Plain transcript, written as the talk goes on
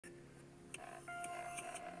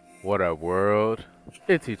What up, world?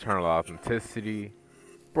 It's Eternal Authenticity,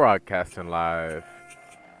 broadcasting live.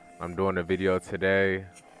 I'm doing a video today,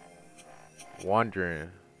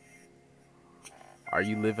 wondering, are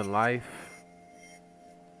you living life?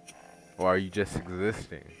 Or are you just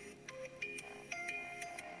existing?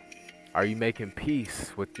 Are you making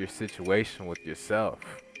peace with your situation, with yourself?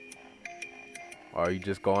 Or are you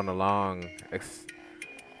just going along,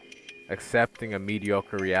 accepting a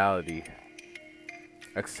mediocre reality?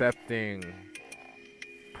 Accepting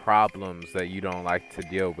problems that you don't like to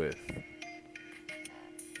deal with.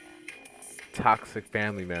 Toxic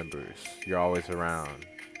family members you're always around.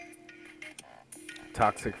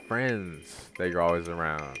 Toxic friends that you're always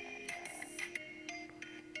around.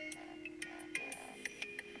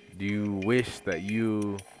 Do you wish that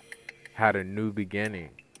you had a new beginning,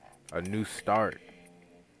 a new start?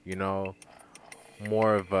 You know,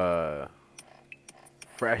 more of a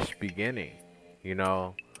fresh beginning, you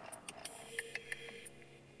know?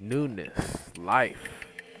 Newness, life,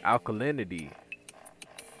 alkalinity,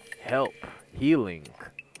 help, healing,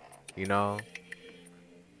 you know?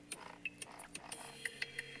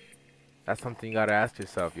 That's something you gotta ask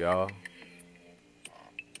yourself, y'all.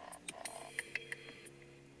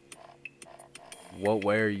 What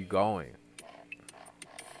way are you going?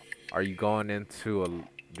 Are you going into a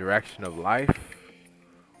direction of life?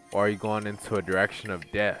 Or are you going into a direction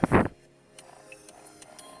of death?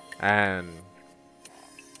 And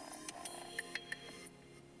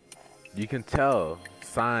you can tell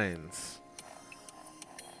signs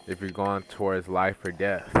if you're going towards life or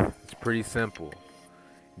death. It's pretty simple.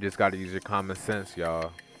 You just gotta use your common sense,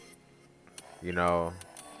 y'all. You know,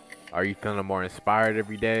 are you feeling more inspired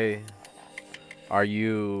every day? Are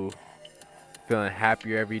you feeling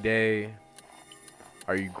happier every day?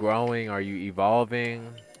 Are you growing? Are you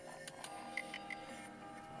evolving?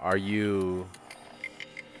 Are you...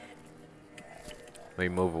 Let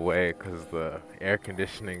me move away because the air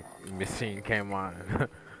conditioning machine came on.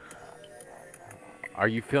 Are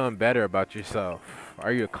you feeling better about yourself?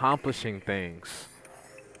 Are you accomplishing things?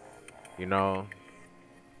 You know?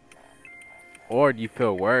 Or do you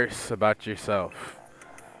feel worse about yourself?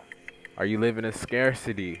 Are you living in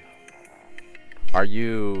scarcity? Are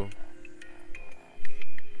you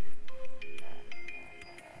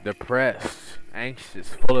depressed, anxious,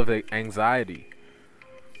 full of anxiety?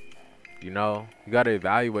 You know, you gotta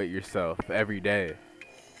evaluate yourself every day.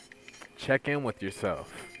 Check in with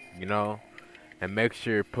yourself, you know, and make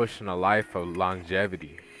sure you're pushing a life of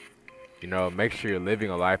longevity. You know, make sure you're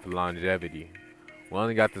living a life of longevity. We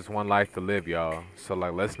only got this one life to live, y'all. So,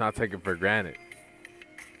 like, let's not take it for granted.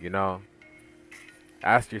 You know,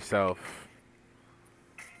 ask yourself,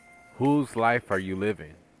 whose life are you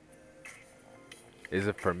living? Is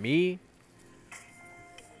it for me?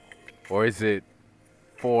 Or is it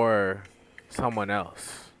for someone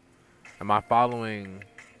else? Am I following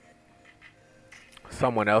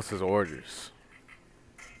someone else's orders?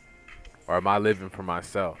 Or am I living for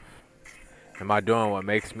myself? Am I doing what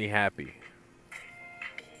makes me happy?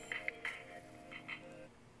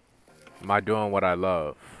 Am I doing what I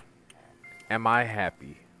love? Am I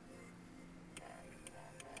happy?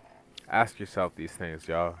 Ask yourself these things,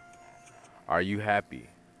 y'all. Are you happy?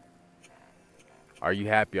 Are you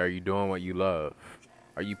happy? Are you doing what you love?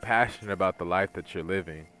 Are you passionate about the life that you're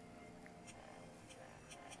living?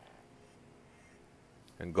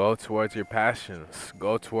 And go towards your passions.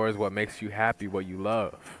 Go towards what makes you happy, what you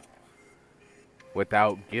love.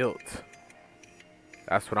 Without guilt.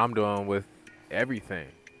 That's what I'm doing with everything,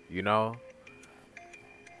 you know?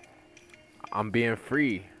 I'm being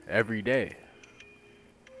free every day.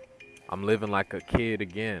 I'm living like a kid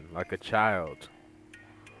again, like a child.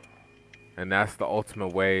 And that's the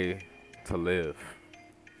ultimate way to live.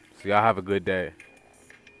 So y'all have a good day.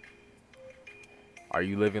 Are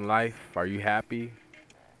you living life? Are you happy?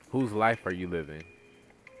 Whose life are you living?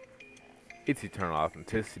 It's Eternal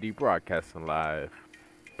Authenticity, broadcasting live.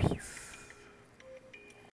 Peace.